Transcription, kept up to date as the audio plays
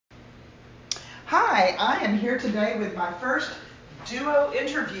Hi, I am here today with my first duo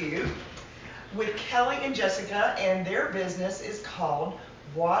interview with Kelly and Jessica, and their business is called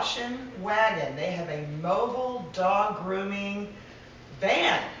Washin' Wagon. They have a mobile dog grooming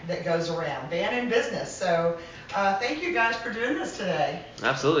van that goes around, van in business. So thank you guys for doing this today.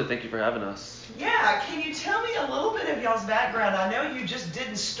 Absolutely, thank you for having us. Yeah, can you tell me a little bit of y'all's background? I know you just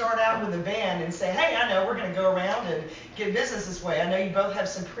didn't start out with a van and say, hey, I know we're going to go around and get business this way. I know you both have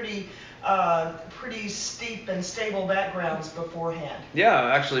some pretty steep and stable backgrounds beforehand.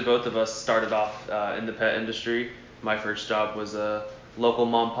 Yeah, actually both of us started off in the pet industry. My first job was a local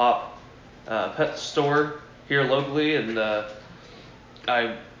mom pop pet store here locally, and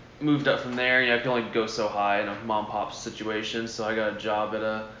I moved up from there. I can only go so high in a mom pop situation, so I got a job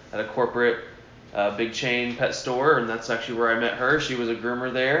at a corporate big chain pet store, and that's actually where I met her. She was a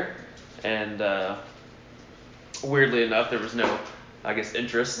groomer there, and weirdly enough, there was no, I guess,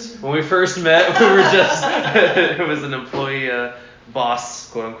 interest when we first met. We were just it was an employee boss,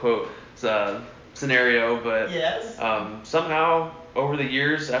 quote unquote, scenario, but yes. Somehow over the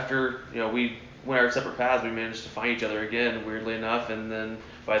years, after we went our separate paths, we managed to find each other again, weirdly enough, and then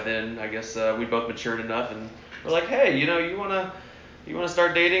by then I guess we both matured enough, and we're like, hey, you wanna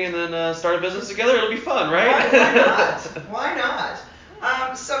start dating and then start a business together? It'll be fun, right? Why not? Why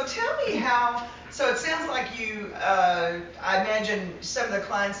not? So tell me how. So it sounds like you. I imagine some of the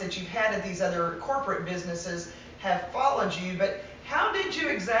clients that you've had at these other corporate businesses have followed you, but how did you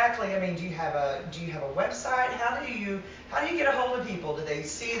exactly? I mean, do you have a website? How do you get a hold of people? Do they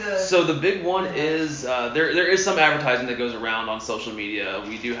see the? So the big one is there is some advertising that goes around on social media.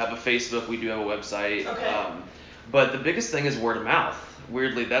 We do have a Facebook. We do have a website. Okay. But the biggest thing is word of mouth.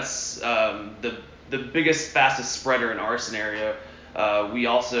 Weirdly, that's the biggest, fastest spreader in our scenario. We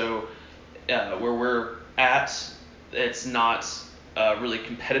also, where we're at, it's not really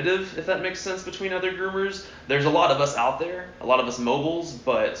competitive, if that makes sense, between other groomers. There's a lot of us out there, a lot of us mobiles,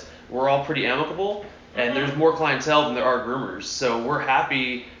 but we're all pretty amicable, and there's more clientele than there are groomers. So we're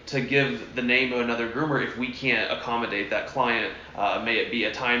happy to give the name of another groomer if we can't accommodate that client, may it be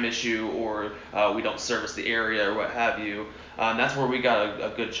a time issue or we don't service the area or what have you. That's where we got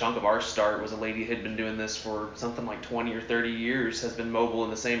a good chunk of our start. Was a lady who had been doing this for something like 20 or 30 years, has been mobile in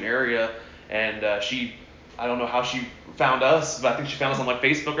the same area, and I don't know how she found us, but I think she found us on like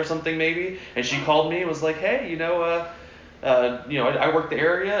Facebook or something maybe, and she called me and was like, hey, I work the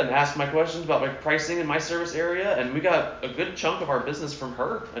area, and asked my questions about my pricing in my service area, and we got a good chunk of our business from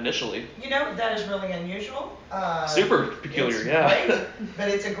her initially. That is really unusual. Super peculiar, yeah. Great, but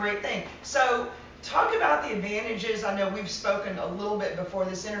it's a great thing. So talk about the advantages. I know we've spoken a little bit before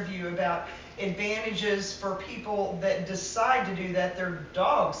this interview about advantages for people that decide to do that. Their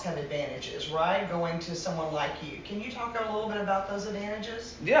dogs have advantages, right? Going to someone like you. Can you talk a little bit about those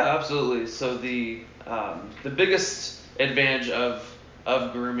advantages? Yeah, absolutely. So the biggest advantage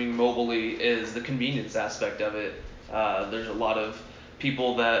of grooming mobilely is the convenience aspect of it. There's a lot of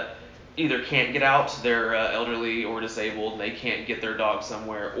people that either can't get out, they're elderly or disabled, and they can't get their dog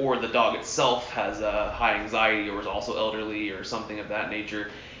somewhere, or the dog itself has high anxiety or is also elderly or something of that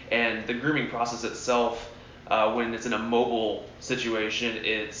nature. And the grooming process itself, when it's in a mobile situation,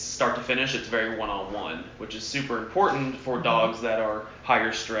 it's start to finish, it's very one-on-one, which is super important for dogs that are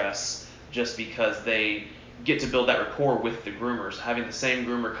higher stress, just because they get to build that rapport with the groomers. Having the same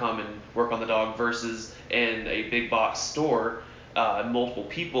groomer come and work on the dog versus in a big box store, multiple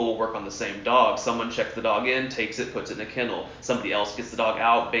people will work on the same dog. Someone checks the dog in, takes it, puts it in a kennel. Somebody else gets the dog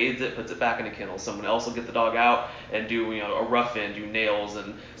out, bathes it, puts it back in a kennel. Someone else will get the dog out and do a rough in, do nails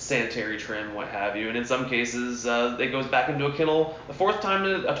and sanitary trim, what have you. And in some cases, it goes back into a kennel the fourth time,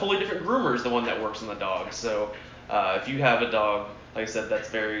 and a totally different groomer is the one that works on the dog. So if you have a dog, like I said, that's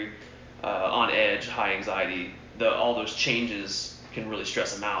very on edge, high anxiety, all those changes can really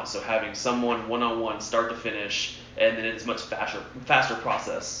stress them out. So having someone one-on-one, start to finish, and then it's a much faster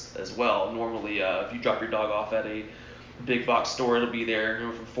process as well. Normally, if you drop your dog off at a big box store, it'll be there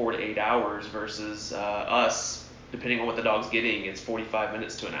from 4 to 8 hours versus us, depending on what the dog's getting, it's 45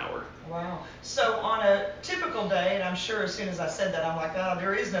 minutes to an hour. Wow. So on a typical day, and I'm sure as soon as I said that, I'm like, oh,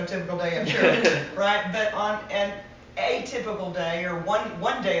 there is no typical day, I'm sure, right? But on an atypical day or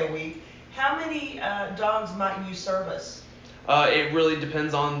one day a week, how many dogs might you service? It really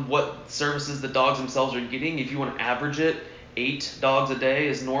depends on what services the dogs themselves are getting. If you want to average it, 8 dogs a day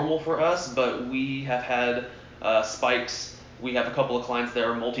is normal for us, but we have had spikes. We have a couple of clients that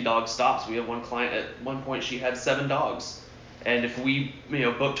are multi-dog stops. We have one client at one point, she had 7 dogs. And if we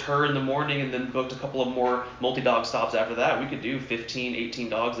booked her in the morning and then booked a couple of more multi-dog stops after that, we could do 15, 18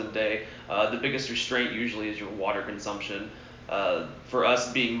 dogs in a day. The biggest restraint usually is your water consumption. For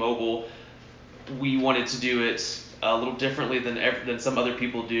us being mobile, we wanted to do it a little differently than some other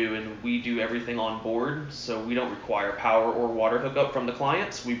people do, and we do everything on board, so we don't require power or water hookup from the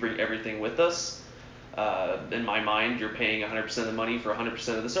clients. We bring everything with us. In my mind, you're paying 100% of the money for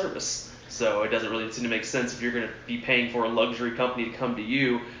 100% of the service. So it doesn't really seem to make sense if you're going to be paying for a luxury company to come to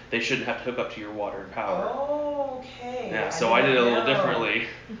you, they shouldn't have to hook up to your water and power. Okay. Yeah, so I did it a little differently.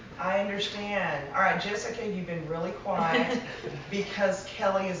 I understand. All right, Jessica, you've been really quiet because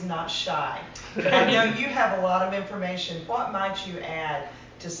Kelly is not shy. But I know you have a lot of information. What might you add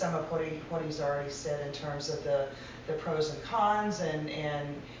to some of what he's already said in terms of the pros and cons and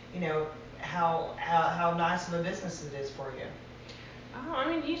you know how nice of a business it is for you? I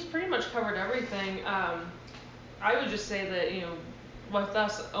mean, he's pretty much covered everything. I would just say that, with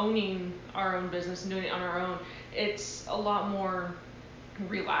us owning our own business and doing it on our own, it's a lot more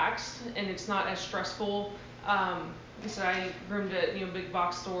relaxed and it's not as stressful. So I groomed at, big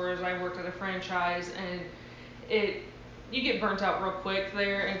box stores. I worked at a franchise, and you get burnt out real quick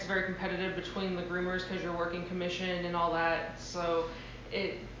there, and it's very competitive between the groomers because you're working commission and all that. So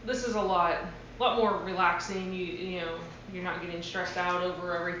this is a lot more relaxing. You're not getting stressed out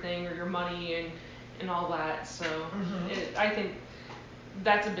over everything or your money and all that. So I think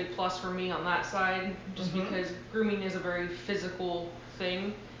that's a big plus for me on that side, just because grooming is a very physical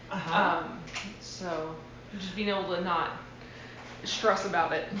thing. So just being able to not stress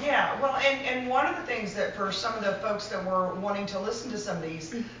about it. Yeah, well, and one of the things that for some of the folks that were wanting to listen to some of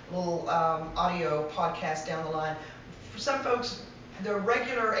these little audio podcasts down the line, for some folks, the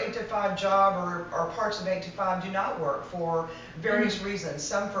regular 8 to 5 job or parts of 8 to 5 do not work for various reasons.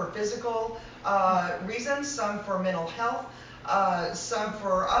 Some for physical reasons, some for mental health, some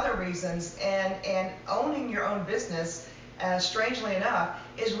for other reasons. And owning your own business, strangely enough,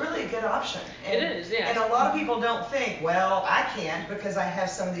 is really a good option. It is, yeah. And a lot of people don't think, well, I can't because I have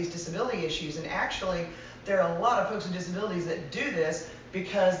some of these disability issues. And actually, there are a lot of folks with disabilities that do this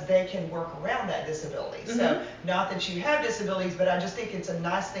because they can work around that disability. So not that you have disabilities, but I just think it's a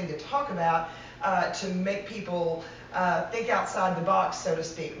nice thing to talk about to make people think outside the box, so to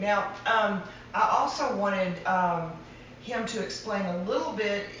speak. Now, I also wanted him to explain a little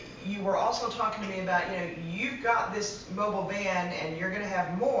bit. You were also talking to me about, you've got this mobile van and you're going to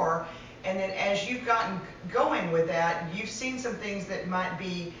have more. And then as you've gotten going with that, you've seen some things that might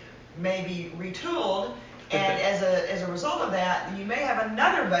be maybe retooled. And as a result of that, you may have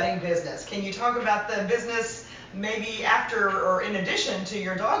another budding business. Can you talk about the business maybe after or in addition to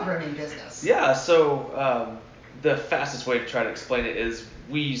your dog grooming business? Yeah, so the fastest way to try to explain it is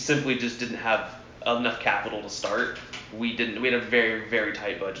we simply just didn't have enough capital to start. We had a very, very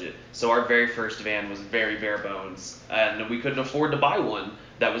tight budget. So our very first van was very bare bones, and we couldn't afford to buy one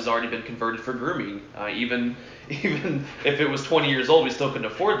that was already been converted for grooming. Even if it was 20 years old, we still couldn't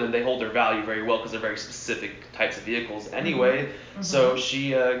afford them. They hold their value very well because they're very specific types of vehicles anyway. So she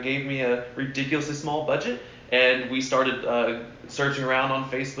gave me a ridiculously small budget, and we started searching around on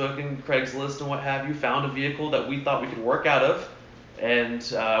Facebook and Craigslist and what have you, found a vehicle that we thought we could work out of, and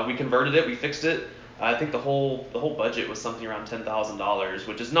we converted it, we fixed it. I think the whole budget was something around $10,000,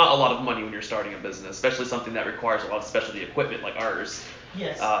 which is not a lot of money when you're starting a business, especially something that requires a lot of specialty equipment like ours.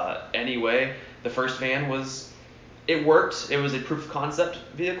 Yes. Anyway, the first van it worked. It was a proof of concept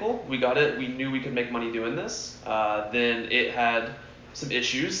vehicle. We got it. We knew we could make money doing this. Then it had some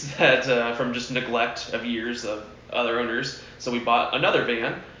issues that from just neglect of years of other owners. So we bought another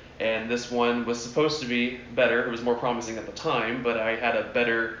van, and this one was supposed to be better. It was more promising at the time, but I had a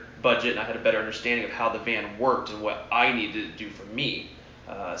better budget and I had a better understanding of how the van worked and what I needed to do for me.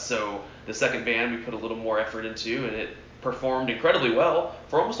 So the second van we put a little more effort into, and it performed incredibly well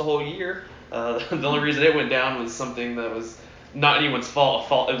for almost a whole year. The only reason it went down was something that was not anyone's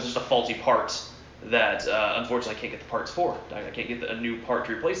fault. It was just a faulty part that unfortunately I can't get the parts for. I can't get a new part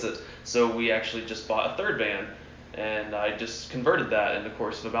to replace it. So we actually just bought a third van, and I just converted that in the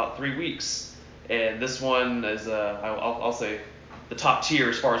course of about 3 weeks. And this one is, I'll say, the top tier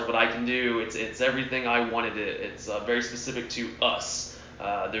as far as what I can do. It's everything I wanted it. It's very specific to us.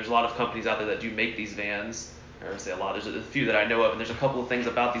 There's a lot of companies out there that do make these vans. Or I say a lot. There's a few that I know of, and there's a couple of things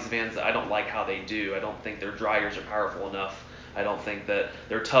about these vans that I don't like how they do. I don't think their dryers are powerful enough. I don't think that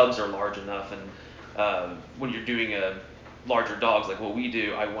their tubs are large enough. And when you're doing larger dogs like what we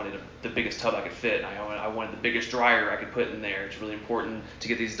do, I wanted the biggest tub I could fit. I wanted the biggest dryer I could put in there. It's really important to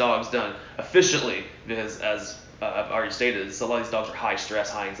get these dogs done efficiently because, as I've already stated, a lot of these dogs are high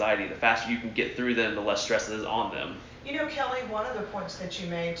stress, high anxiety. The faster you can get through them, the less stress is on them. Kelly, one of the points that you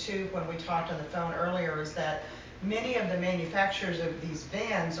made too when we talked on the phone earlier is that many of the manufacturers of these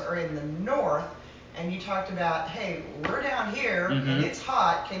vans are in the north and you talked about, hey, we're down here and it's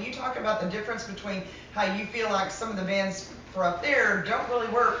hot. Can you talk about the difference between how you feel like some of the vans for up there don't really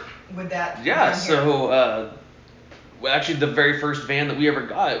work with that? Yeah, down so actually the very first van that we ever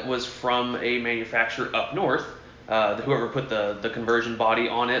got was from a manufacturer up north. Whoever put the conversion body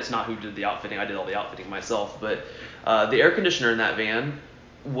on it, it's not who did the outfitting. I did all the outfitting myself, but the air conditioner in that van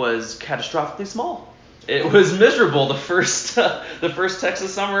was catastrophically small. It was miserable the first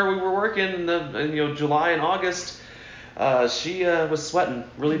Texas summer we were working in July and August. She was sweating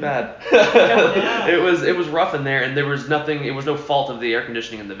really bad. It was rough in there, and there was nothing. It was no fault of the air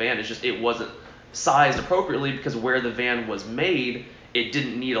conditioning in the van. It's just it wasn't sized appropriately because where the van was made, it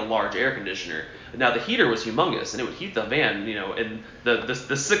didn't need a large air conditioner. Now the heater was humongous, and it would heat the van. In the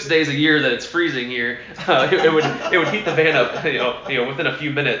 6 days a year that it's freezing here, it would heat the van up, within a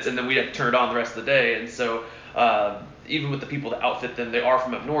few minutes, and then we'd have to turn it on the rest of the day. And so even with the people that outfit them, they are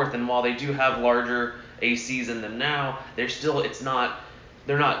from up north, and while they do have larger ACs in them now, they're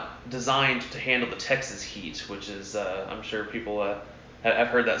not designed to handle the Texas heat, which is I'm sure people I've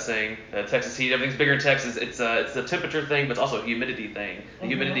heard that saying, Texas heat, everything's bigger in Texas. It's a temperature thing, but it's also a humidity thing. The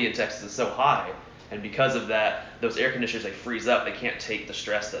humidity in Texas is so high, and because of that, those air conditioners, they freeze up. They can't take the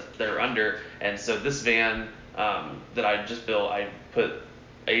stress that they're under. And so this van that I just built, I put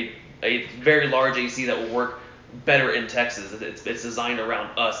a very large AC that will work better in Texas. It's designed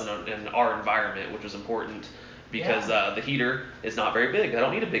around us and our environment, which was important. Because the heater is not very big. I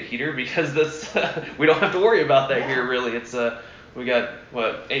don't need a big heater because we don't have to worry about that here really. It's we got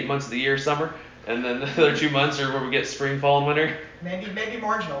 8 months of the year summer, and then the other 2 months are where we get spring, fall, and winter. Maybe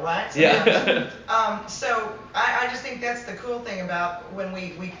marginal, right? So I just think that's the cool thing about when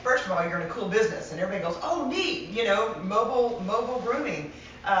we first of all, you're in a cool business and everybody goes, oh neat, mobile grooming.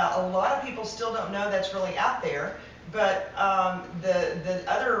 A lot of people still don't know that's really out there, but the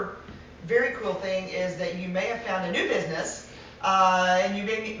other very cool thing is that you may have found a new business, and you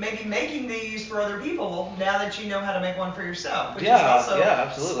may be making these for other people now that you know how to make one for yourself, which has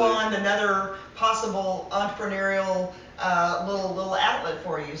also spawned another possible entrepreneurial little outlet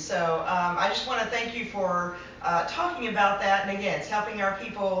for you. So I just want to thank you for talking about that. And again, it's helping our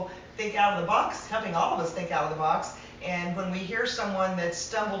people think out of the box, helping all of us think out of the box. And when we hear someone that's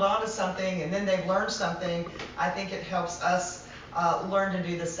stumbled onto something and then they've learned something, I think it helps us learn to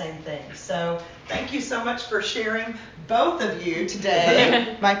do the same thing. So thank you so much for sharing, both of you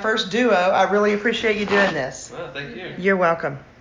today. My first duo. I really appreciate you doing this. Well, thank you. You're welcome.